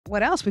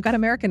what else? We've got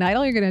American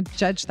Idol. You're going to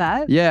judge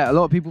that? Yeah, a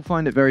lot of people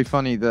find it very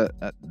funny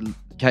that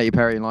Katy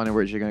Perry and Lionel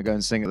Richie are going to go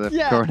and sing at the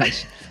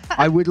coronation.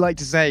 I would like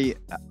to say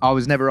I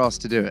was never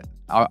asked to do it.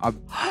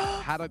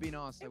 Had I been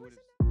asked, I would have.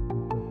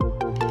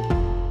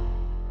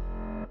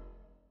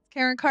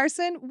 Karen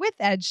Carson with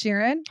Ed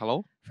Sheeran.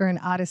 Hello? For an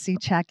Audacy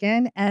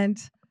check-in. And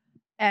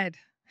Ed,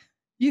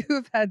 you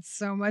have had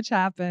so much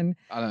happen.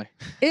 I know.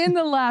 In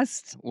the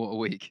last what a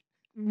week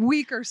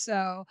or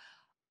so.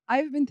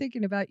 I've been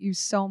thinking about you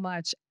so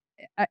much.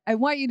 I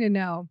want you to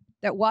know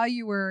that while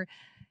you were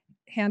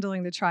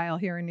handling the trial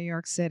here in New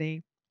York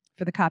City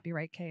for the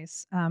copyright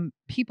case,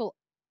 the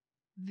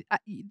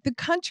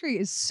country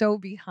is so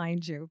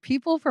behind you.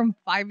 People from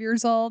 5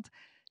 years old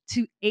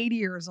to 80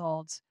 years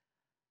old,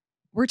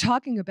 we're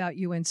talking about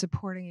you and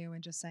supporting you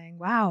and just saying,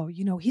 wow,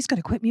 he's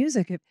going to quit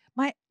music.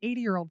 My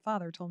 80-year-old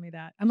father told me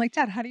that. I'm like,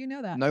 Dad, how do you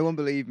know that? No one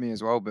believed me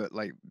as well, but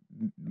like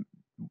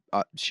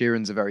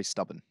Sheeran's are very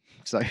stubborn.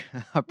 So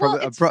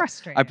it's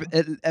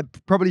frustrating.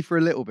 Probably for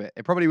a little bit.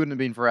 It probably wouldn't have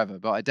been forever,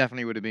 but I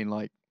definitely would have been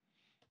like,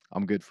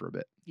 I'm good for a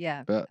bit.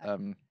 Yeah.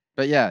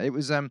 But yeah, it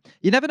was,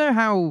 you never know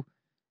how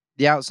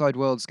the outside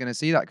world's going to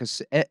see that,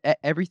 because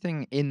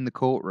everything in the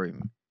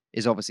courtroom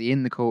is obviously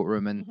in the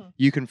courtroom, and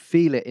you can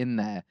feel it in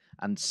there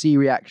and see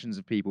reactions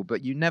of people,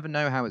 but you never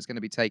know how it's going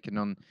to be taken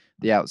on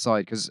the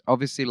outside, because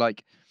obviously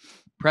like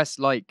press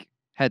like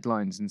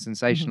headlines and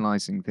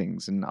sensationalizing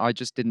things, and I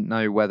just didn't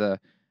know whether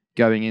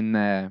going in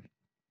there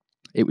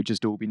it would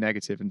just all be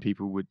negative and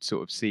people would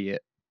sort of see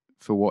it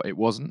for what it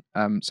wasn't.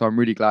 So I'm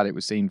really glad it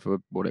was seen for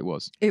what it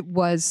was. It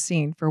was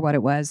seen for what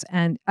it was.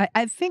 And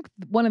I think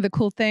one of the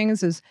cool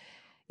things is,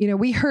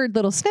 we heard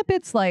little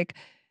snippets like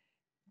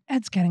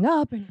Ed's getting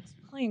up and he's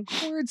playing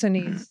chords and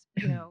he's,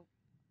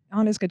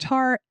 on his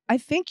guitar. I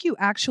think you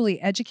actually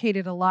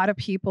educated a lot of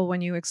people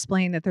when you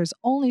explained that there's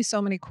only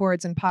so many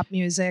chords in pop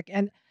music.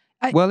 And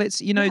it's,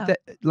 that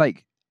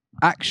like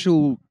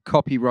actual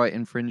copyright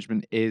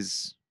infringement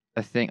is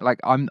a thing. Like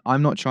I'm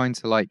not trying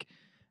to like,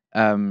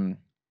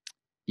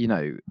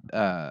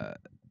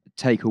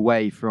 take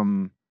away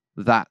from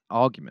that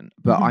argument,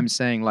 but I'm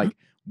saying like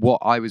what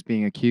I was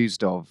being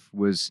accused of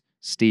was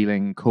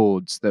stealing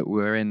chords that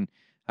were in.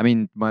 I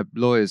mean, my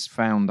lawyers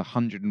found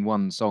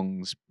 101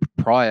 songs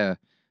prior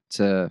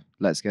to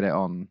Let's Get It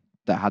On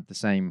that had the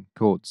same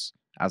chords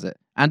as it,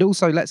 and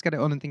also Let's Get It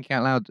On and Thinking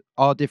Out Loud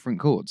are different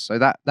chords. So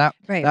that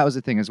was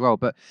a thing as well.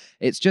 But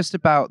it's just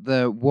about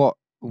the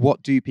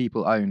what do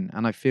people own,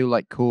 and I feel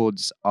like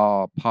chords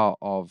are part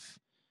of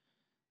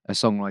a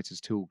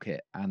songwriter's toolkit,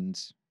 and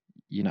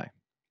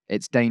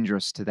it's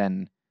dangerous to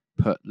then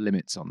put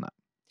limits on that.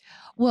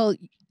 Well,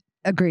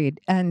 agreed.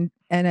 And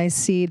I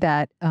see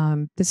that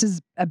this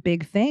is a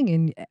big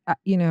thing.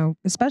 And,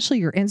 especially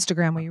your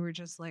Instagram, where you were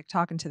just like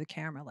talking to the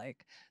camera,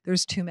 like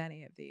there's too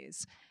many of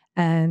these.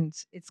 And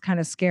it's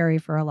kind of scary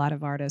for a lot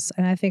of artists.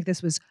 And I think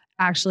this was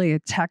actually a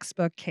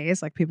textbook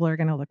case. Like people are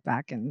going to look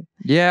back and.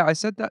 Yeah, I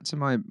said that to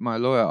my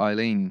lawyer,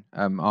 Eileen,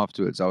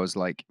 afterwards. I was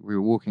like, we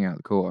were walking out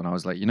the court and I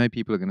was like,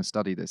 people are going to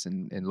study this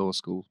in law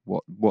school,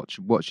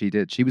 what she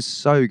did. She was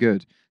so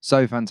good,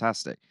 so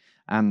fantastic.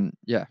 And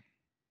yeah.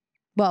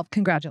 Well,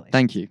 congratulations.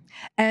 Thank you.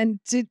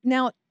 And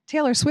now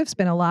Taylor Swift's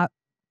been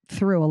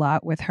through a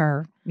lot with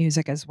her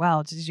music as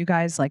well. Did you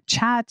guys like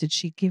chat? Did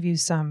she give you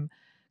some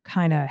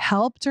kind of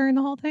help during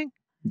the whole thing?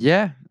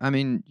 Yeah, I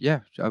mean, yeah,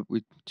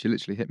 she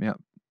literally hit me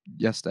up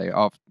yesterday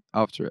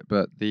after it.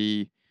 But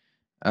we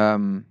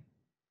had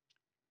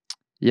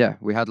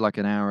like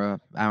an hour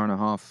and a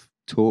half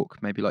talk,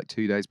 maybe like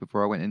 2 days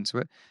before I went into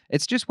it.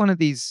 It's just one of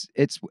these.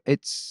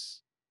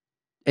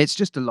 It's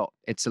just a lot.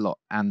 It's a lot.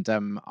 And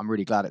I'm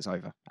really glad it's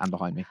over and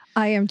behind me.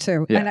 I am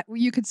too. Yeah. And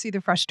you could see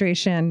the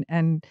frustration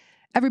and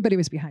everybody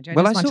was behind you.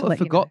 I sort of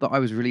forgot that I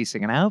was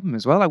releasing an album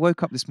as well. I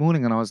woke up this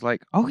morning and I was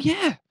like, oh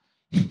yeah,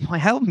 my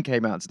album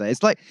came out today.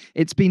 It's like,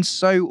 it's been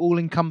so all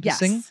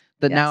encompassing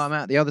that now I'm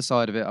at the other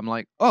side of it. I'm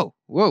like, oh,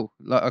 whoa.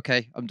 Like,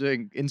 okay, I'm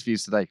doing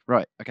interviews today.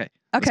 Right. Okay.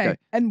 Okay.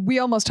 And we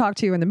almost talked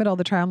to you in the middle of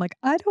the trial. I'm like,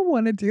 I don't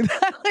want to do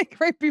that. Like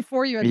right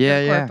before you had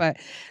court. But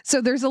so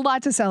there's a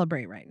lot to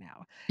celebrate right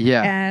now.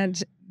 Yeah.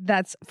 And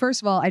that's,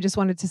 first of all, I just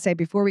wanted to say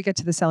before we get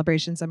to the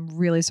celebrations, I'm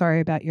really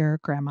sorry about your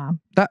grandma.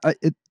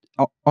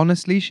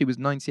 Honestly, she was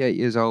 98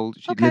 years old.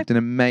 She lived an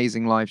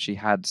amazing life. She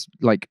had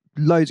like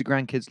loads of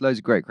grandkids, loads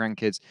of great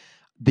grandkids.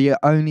 The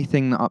only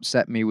thing that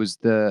upset me was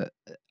that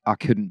I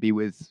couldn't be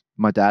with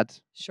my dad.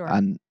 Sure.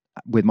 And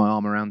with my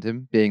arm around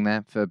him, being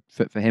there for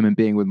him and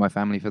being with my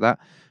family for that.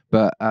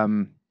 But,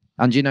 and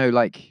I'm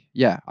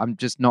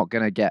just not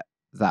going to get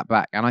that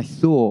back. And I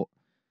thought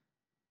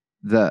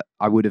that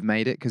I would have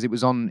made it because it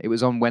was on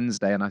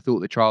Wednesday and I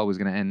thought the trial was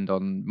going to end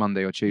on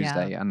Monday or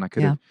Tuesday and I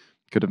could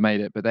have made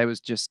it. But there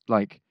was just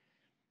like,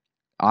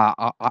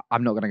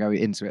 I'm not going to go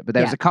into it, but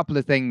there was a couple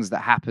of things that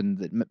happened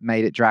that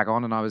made it drag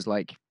on. And I was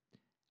like,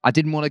 I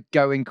didn't want to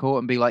go in court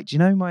and be like, do you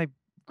know, my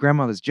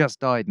grandmother's just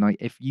died. And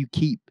if you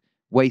keep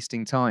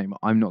wasting time,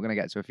 I'm not going to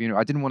get to a funeral.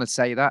 I didn't want to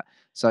say that.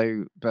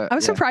 So, but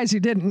I'm surprised you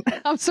didn't.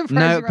 I'm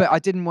surprised. No, but I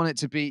didn't want it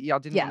to be, I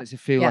didn't want it to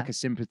feel like a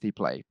sympathy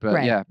play.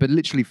 But but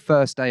literally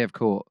first day of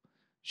court,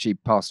 she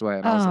passed away,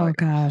 and I was Oh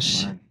like, oh,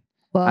 gosh. man.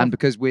 Well, And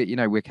because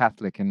we're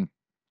Catholic, and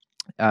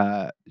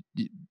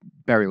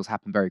burials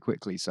happen very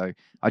quickly, so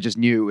I just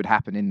knew it would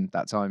happen in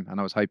that time, and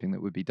I was hoping that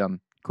it would be done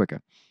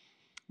quicker.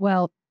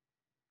 well,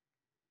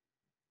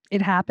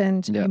 it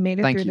happened. Yeah. You made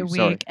it Thank through the you.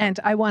 Sorry. week. And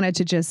I wanted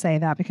to just say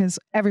that because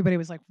everybody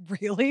was like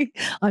really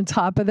on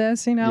top of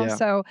this, Yeah.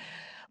 So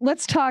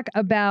let's talk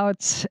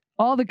about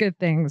all the good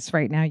things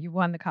right now. You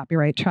won the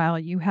copyright trial.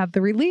 You have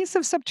the release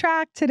of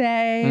Subtract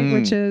today,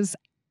 which is,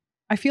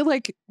 I feel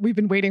like we've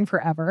been waiting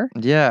forever.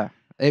 Yeah.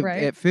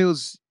 Right? It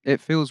feels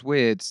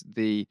weird,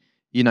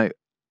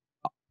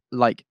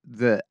 like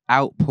the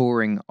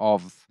outpouring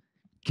of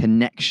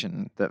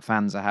connection that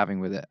fans are having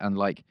with it, and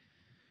like,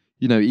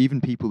 even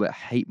people that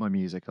hate my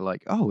music are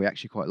like, oh, we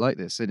actually quite like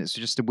this. And it's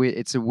just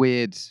it's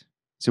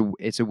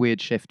a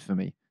weird shift for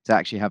me to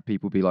actually have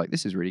people be like,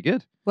 this is really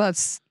good. Well,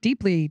 it's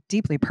deeply,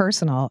 deeply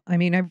personal. I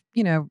mean,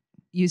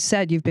 you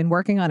said you've been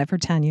working on it for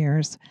 10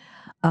 years.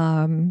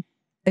 I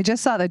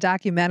just saw the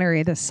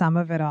documentary, The Sum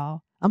of It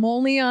All. I'm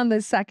only on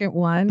the second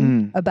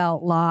one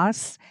about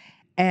loss.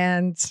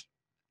 And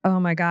oh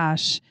my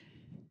gosh,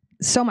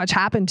 so much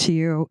happened to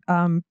you.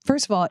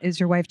 First of all, is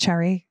your wife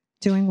Cherry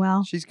doing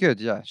well? She's good.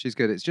 Yeah, she's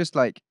good. It's just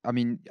like, I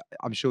mean,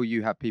 I'm sure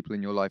you have people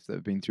in your life that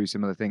have been through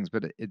similar things,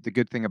 but the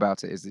good thing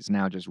about it is it's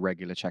now just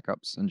regular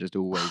checkups and just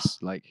always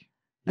like,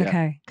 yeah.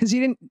 Okay. Because you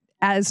didn't,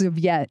 as of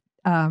yet,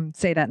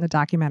 say that in the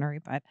documentary,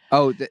 but.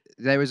 Oh,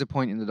 there is a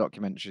point in the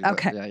documentary.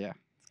 Okay. Yeah.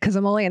 Because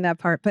I'm only in that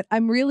part, but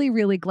I'm really,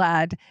 really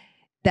glad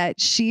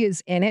that she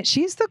is in it.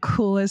 She's the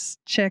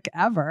coolest chick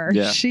ever.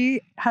 Yeah.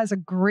 She has a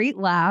great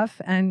laugh,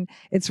 and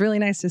it's really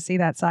nice to see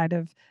that side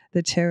of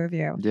the two of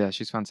you. Yeah,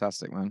 she's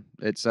fantastic, man.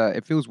 It's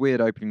it feels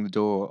weird opening the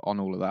door on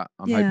all of that.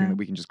 I'm hoping that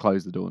we can just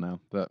close the door now.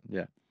 But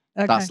yeah,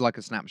 that's like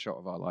a snapshot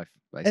of our life,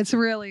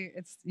 basically.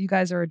 It's you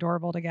guys are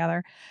adorable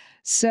together.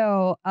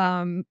 So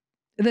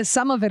the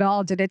sum of it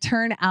all, did it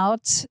turn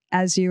out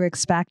as you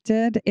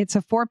expected? It's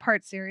a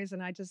 4-part series,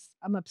 and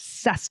I'm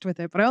obsessed with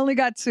it, but I only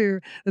got to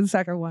the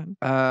second one.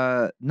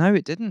 No,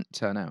 it didn't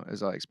turn out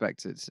as I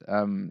expected.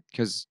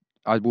 Because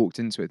I walked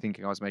into it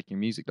thinking I was making a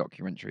music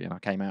documentary, and I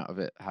came out of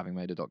it having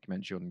made a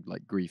documentary on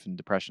like grief and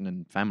depression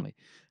and family.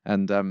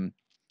 And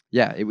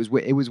yeah, it was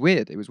weird. It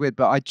was weird,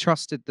 but I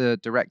trusted the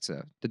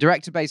director. The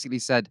director basically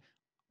said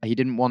he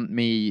didn't want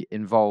me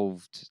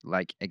involved,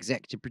 like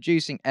executive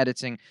producing,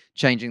 editing,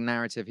 changing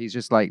narrative. He's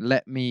just like,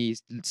 let me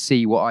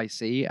see what I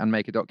see and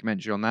make a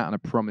documentary on that, and I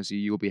promise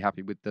you'll be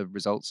happy with the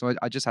results. So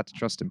I just had to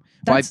trust him.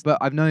 But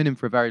I've known him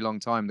for a very long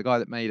time. The guy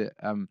that made it,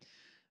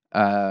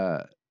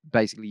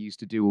 basically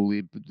used to do all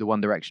the One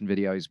Direction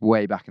videos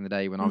way back in the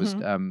day when I was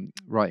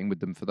writing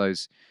with them for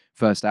those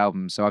first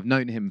albums. So I've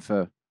known him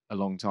for a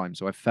long time.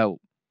 So I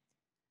felt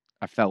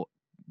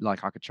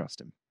like I could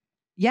trust him.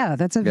 Yeah,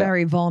 that's a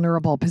very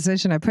vulnerable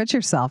position to put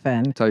yourself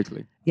in.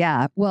 Totally.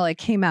 Yeah. Well, it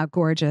came out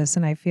gorgeous,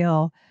 and I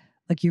feel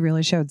like you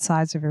really showed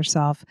sides of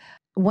yourself.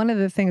 One of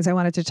the things I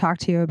wanted to talk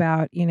to you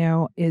about,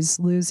 is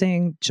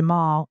losing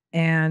Jamal.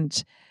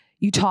 And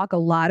you talk a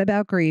lot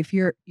about grief.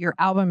 Your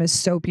album is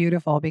so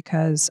beautiful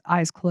because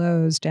Eyes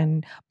Closed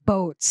and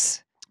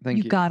Boats. Thank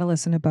you. You got to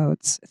listen to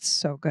Boats. It's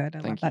so good. I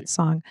love that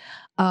song.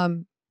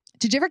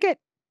 Did you ever get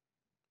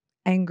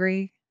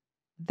angry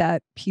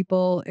that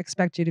people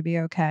expect you to be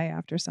okay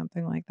after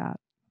something like that?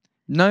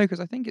 No,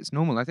 because I think it's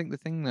normal. I think the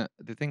thing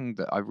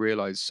that I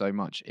realized so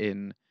much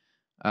in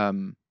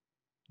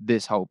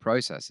this whole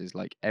process is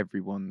like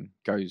everyone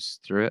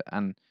goes through it,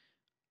 and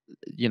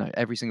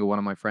every single one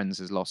of my friends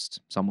has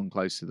lost someone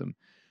close to them.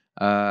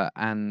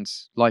 And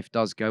life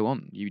does go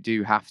on. You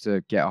do have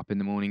to get up in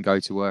the morning, go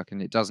to work, and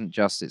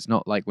it's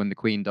not like when the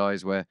Queen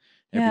dies where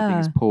everything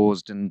is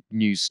paused and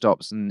news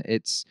stops, and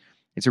it's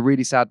a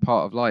really sad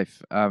part of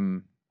life.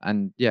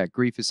 And yeah,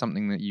 grief is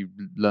something that you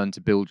learn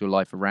to build your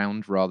life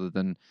around rather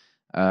than,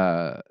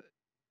 have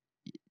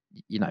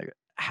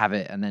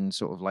it and then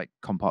sort of like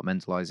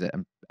compartmentalize it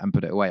and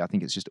put it away. I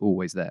think it's just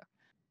always there.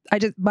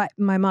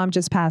 My mom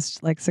just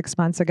passed like 6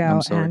 months ago.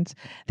 I'm sorry. And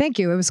thank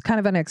you. It was kind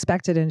of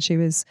unexpected. And she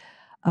was,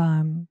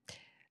 the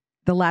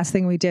last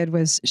thing we did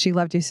was, she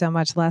loved you so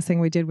much. The last thing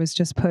we did was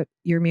just put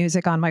your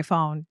music on my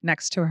phone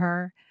next to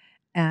her.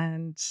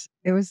 And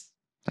it was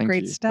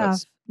great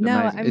stuff. No,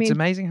 I mean, it's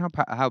amazing how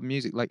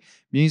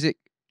music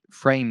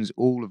frames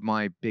all of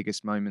my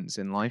biggest moments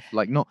in life.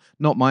 Like not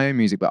my own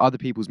music, but other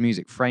people's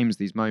music frames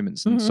these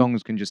moments, and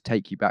songs can just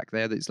take you back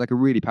there. It's like a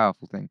really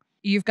powerful thing.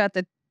 You've got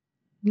the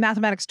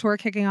Mathematics tour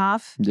kicking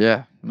off.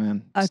 Yeah,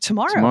 man.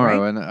 Tomorrow,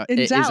 right? And it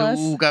is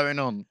all going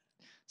on.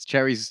 It's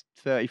Cherry's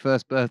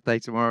 31st birthday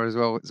tomorrow as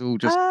well. It's all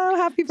just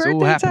happy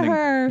birthday to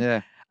her.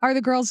 Yeah. Are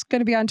the girls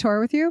going to be on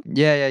tour with you?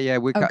 Yeah.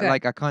 We're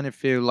like, I kind of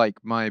feel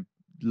like my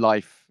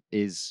life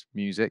is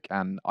music,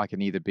 and I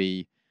can either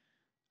be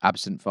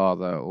absent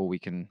father or we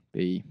can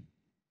be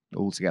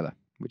all together,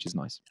 which is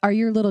nice. Are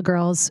your little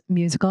girls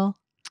musical?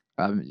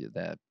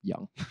 They're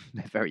young.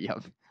 They're very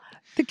young.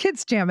 The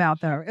kids jam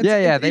out though.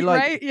 They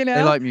like right?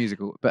 They like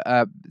musical, but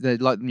they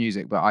like the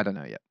music, but I don't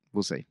know yet.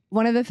 we'll see.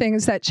 One of the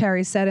things that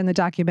Cherry said in the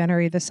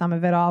documentary, The Sum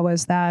of It All,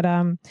 was that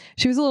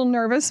she was a little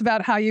nervous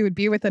about how you would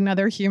be with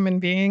another human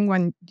being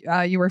when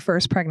you were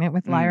first pregnant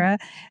with Lyra.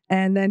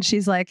 And then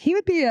she's like, he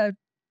would be a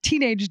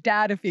teenage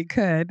dad if he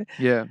could.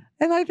 Yeah.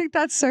 And I think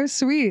that's so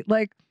sweet.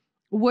 Like,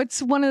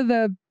 what's one of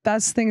the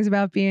best things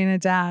about being a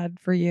dad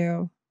for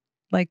you?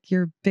 Like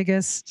your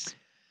biggest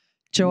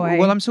joy?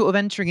 Well, I'm sort of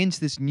entering into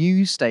this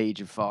new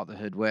stage of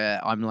fatherhood where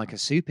I'm like a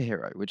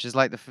superhero, which is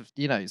like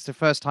it's the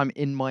first time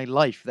in my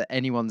life that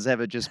anyone's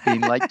ever just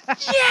been like,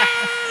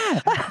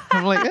 yeah.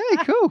 I'm like, hey,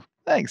 cool,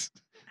 thanks.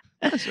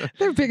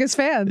 They're biggest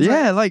fans.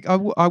 Yeah, right? like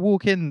I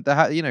walk in,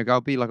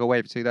 I'll be like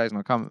away for 2 days,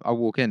 and I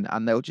walk in,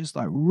 and they'll just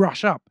like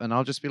rush up, and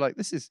I'll just be like,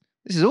 this is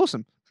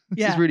awesome.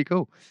 This is really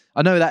cool.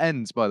 I know that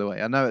ends, by the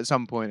way. I know at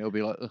some point it'll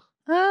be like, ugh.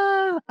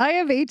 I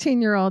have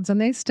 18-year-olds, and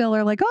they still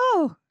are like,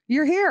 oh,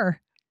 you're here.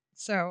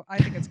 So I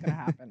think it's going to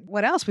happen.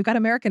 What else? We've got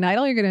American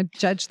Idol. You're going to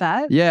judge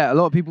that? Yeah, a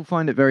lot of people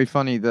find it very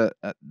funny that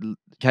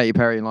Katy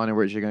Perry and Lionel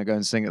Richie are going to go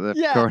and sing at the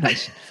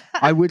coronation.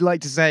 I would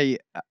like to say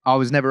I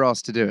was never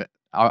asked to do it.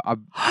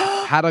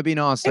 Had I been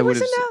asked, I would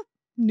have. It was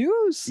in the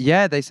news.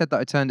 Yeah, they said that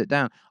I turned it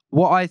down.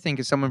 What I think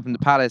is someone from the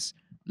Palace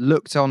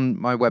looked on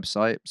my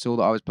website, saw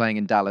that I was playing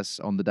in Dallas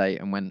on the day,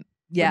 and went,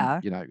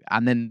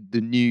 and then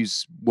the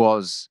news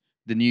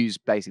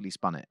basically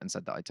spun it and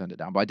said that I turned it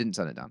down, but I didn't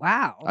turn it down.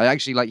 Wow. I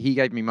actually he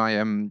gave me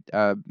my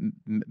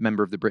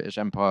member of the British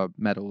Empire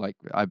medal. Like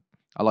I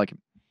like him.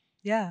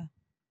 Yeah.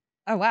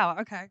 Oh wow.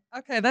 Okay,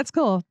 that's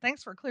cool.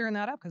 Thanks for clearing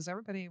that up, because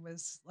everybody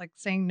was like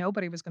saying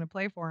nobody was going to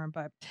play for him.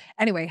 But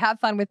anyway, have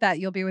fun with that.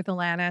 You'll be with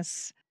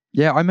Alanis.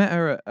 Yeah, I met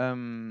her at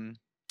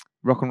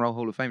Rock and Roll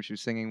Hall of Fame. She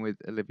was singing with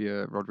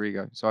Olivia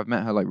Rodrigo, so I've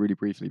met her like really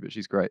briefly, but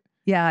she's great.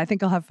 Yeah, I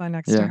think you'll have fun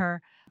next to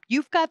her.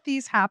 You've got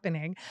these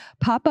happening,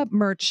 pop-up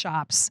merch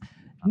shops,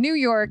 New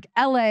York,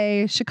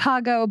 LA,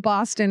 Chicago,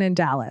 Boston, and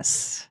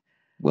Dallas.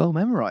 Well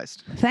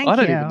memorized. Thank you. I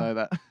don't even know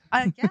that.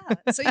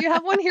 Yeah. So you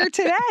have one here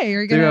today.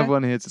 Are you Do have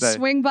one here today?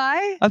 Swing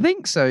by? I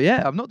think so.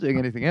 Yeah. I'm not doing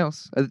anything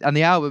else, and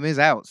the album is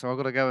out, so I've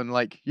got to go and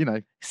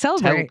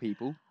celebrate. tell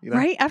people.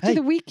 Right after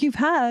the week you've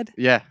had.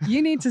 Yeah.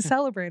 You need to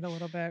celebrate a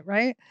little bit,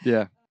 right?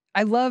 Yeah.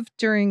 I love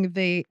during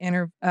the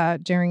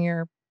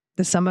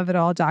The Sum of It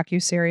All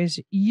docuseries,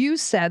 you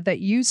said that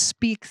you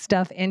speak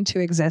stuff into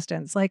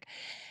existence.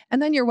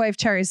 And then your wife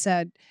Cherry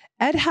said,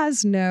 Ed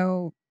has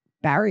no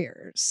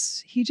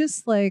barriers. He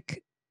just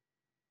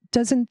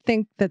doesn't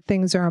think that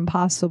things are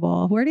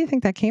impossible. Where do you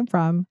think that came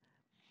from?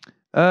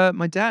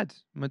 My dad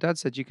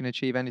said you can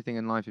achieve anything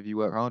in life if you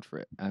work hard for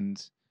it.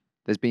 And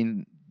there's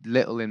been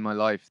little in my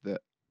life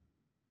that,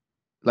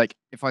 like,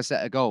 if I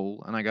set a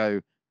goal and I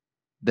go,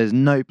 there's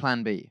no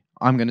plan B,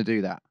 I'm going to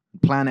do that.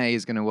 Plan A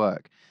is going to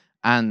work.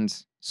 And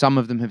some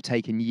of them have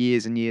taken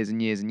years and years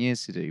and years and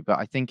years to do. But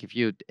I think if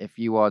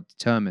you are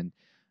determined,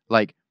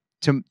 like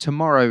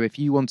tomorrow, if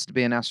you wanted to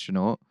be an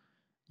astronaut,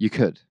 you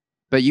could.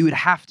 But you would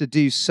have to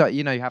do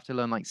you have to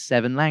learn like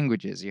 7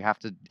 languages. You have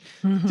to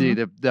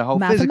do the whole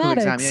physical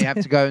exam. You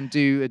have to go and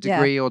do a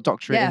degree or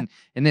doctorate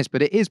in this.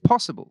 But it is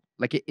possible.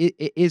 Like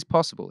it is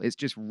possible. It's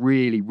just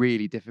really,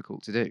 really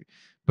difficult to do.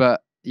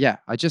 But yeah,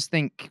 I just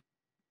think,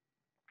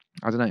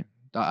 I don't know.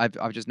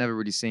 I've just never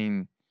really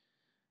seen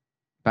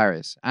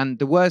barriers. And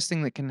the worst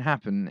thing that can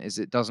happen is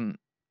it doesn't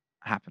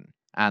happen.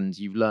 And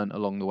you've learned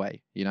along the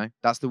way,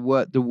 That's the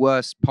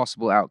worst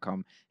possible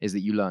outcome, is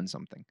that you learn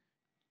something.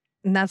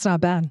 And that's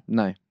not bad.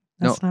 No.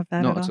 That's not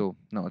bad at all.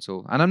 Not at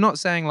all. And I'm not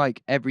saying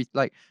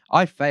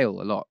I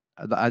fail a lot.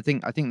 I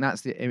think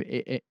that's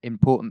the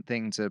important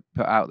thing to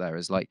put out there,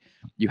 is like,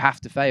 you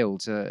have to fail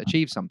to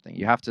achieve something.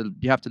 You have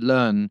to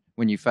learn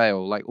when you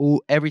fail. Like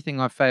everything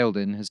I've failed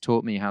in has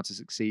taught me how to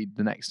succeed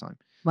the next time.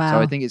 Wow. So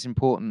I think it's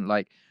important.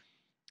 Like,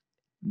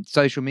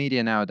 social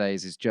media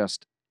nowadays is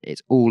just,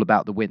 it's all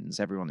about the wins.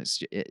 Everyone's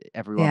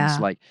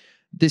like,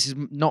 this is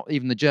not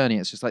even the journey.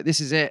 It's just like, this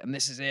is it, and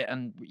this is it,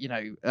 and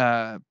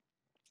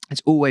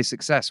it's always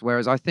success.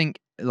 Whereas I think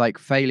like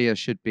failure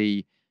should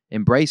be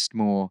embraced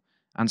more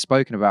and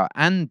spoken about,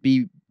 and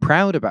be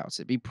proud about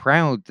it. Be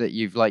proud that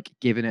you've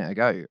given it a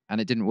go and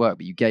it didn't work,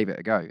 but you gave it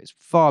a go. It's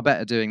far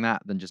better doing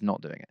that than just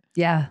not doing it.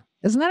 Yeah.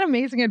 Isn't that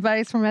amazing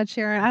advice from Ed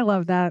Sheeran? I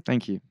love that.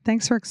 Thank you.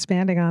 Thanks for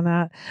expanding on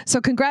that. So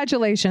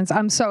congratulations.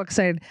 I'm so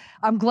excited.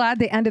 I'm glad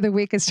the end of the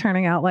week is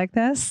turning out like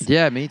this.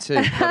 Yeah, me too.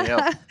 Could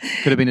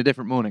have been a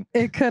different morning.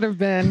 It could have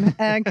been.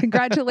 And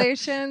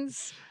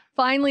congratulations.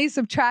 Finally,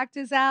 Subtract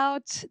is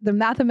out. The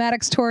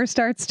mathematics tour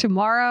starts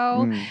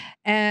tomorrow.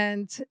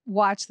 And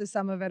watch The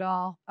Sum of It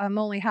All. I'm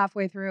only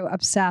halfway through.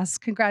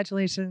 Obsessed.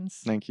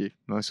 Congratulations. Thank you.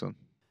 Nice one.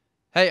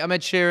 Hey, I'm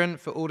Ed Sheeran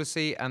for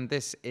Audacy, and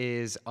this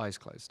is Eyes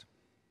Closed.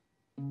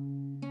 I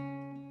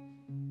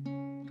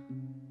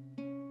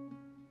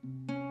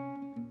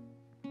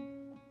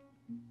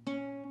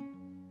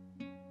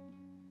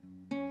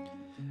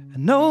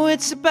know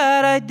it's a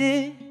bad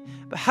idea,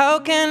 but how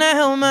can I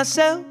help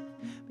myself?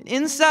 Been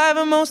inside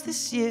for most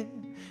this year,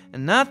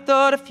 and I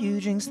thought a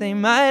few drinks, they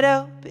might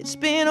help. It's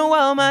been a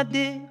while, my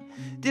dear,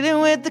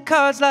 dealing with the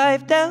cards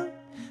life dealt.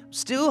 I'm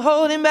still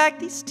holding back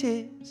these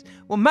tears,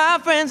 while my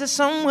friends are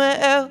somewhere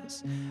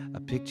else.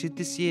 pictured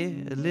this year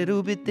a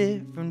little bit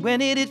different.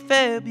 When it hit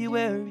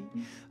February,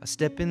 I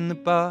step in the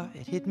bar,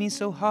 it hit me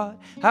so hard.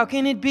 How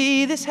can it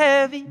be this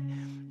heavy?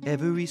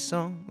 Every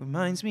song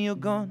reminds me you're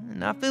gone,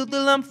 and I feel the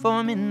lump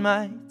form in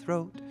my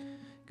throat.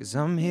 'Cause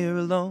I'm here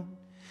alone,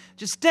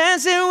 just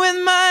dancing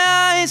with my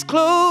eyes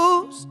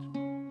closed.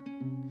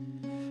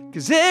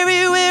 'Cause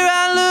everywhere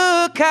I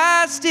look,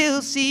 I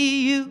still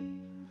see you.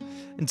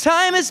 And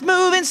time is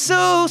moving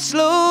so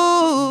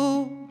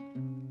slow,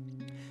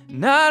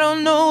 and I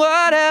don't know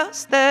what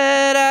else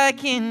that I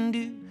can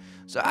do.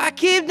 So I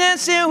keep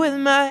dancing with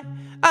my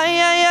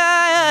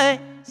eyes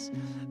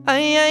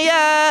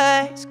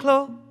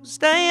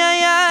closed,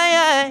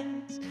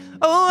 eyes.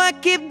 Oh, I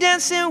keep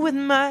dancing with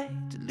my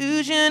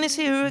delusion is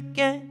here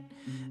again.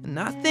 And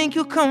I think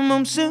you'll come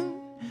home soon.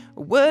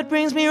 A word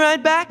brings me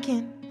right back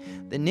in.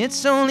 Then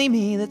it's only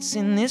me that's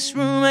in this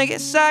room. I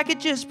guess I could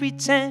just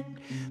pretend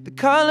the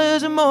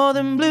colors are more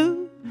than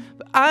blue,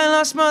 but I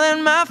lost more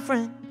than my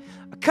friend.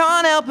 I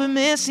can't help but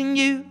missing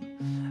you.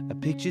 I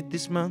pictured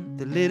this month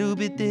a little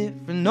bit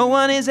different. No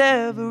one is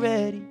ever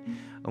ready.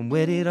 And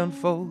when it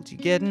unfolds, you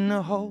get in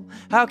a hole.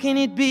 How can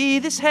it be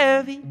this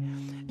heavy?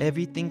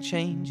 Everything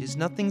changes,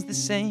 nothing's the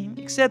same,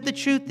 except the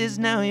truth is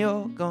now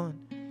you're gone,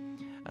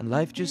 and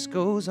life just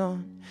goes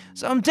on.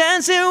 So I'm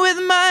dancing with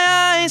my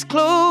eyes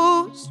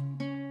closed,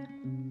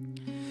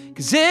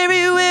 'cause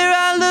everywhere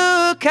I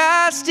look,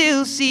 I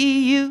still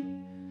see you.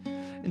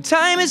 And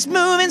time is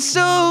moving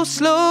so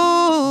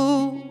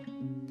slow,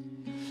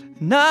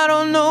 and I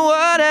don't know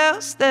what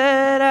else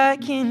that I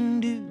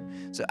can do.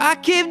 So I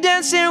keep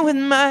dancing with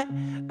my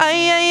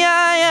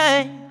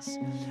eyes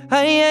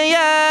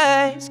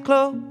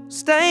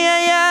closed,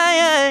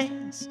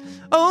 eyes.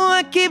 Oh,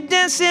 I keep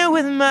dancing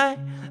with my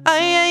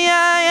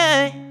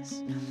eyes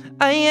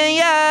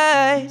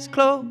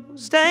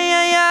closed,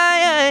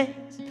 eyes.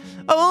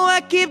 Oh,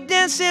 I keep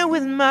dancing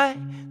with my.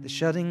 They're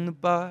shutting the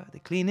bar,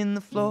 they're cleaning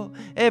the floor.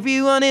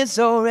 Everyone is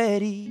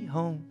already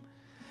home,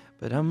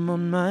 but I'm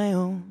on my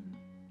own.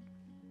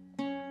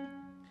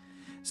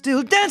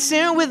 Still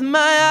dancing with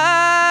my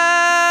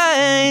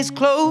eyes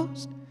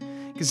closed,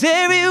 'cause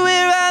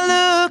everywhere I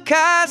look,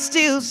 I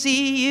still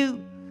see you.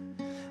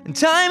 And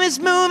time is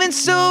moving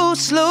so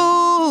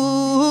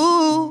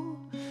slow,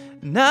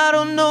 and I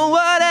don't know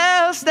what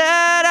else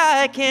that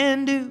I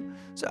can do.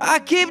 So I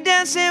keep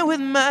dancing with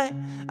my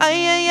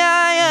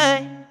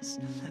eyes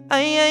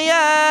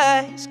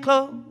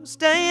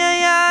closed,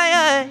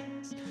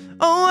 eyes.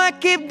 Oh, I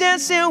keep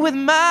dancing with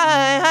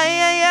my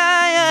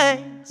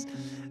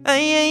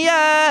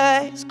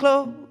eyes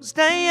closed,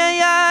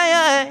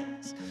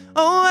 eyes.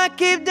 Oh, I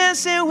keep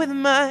dancing with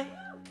my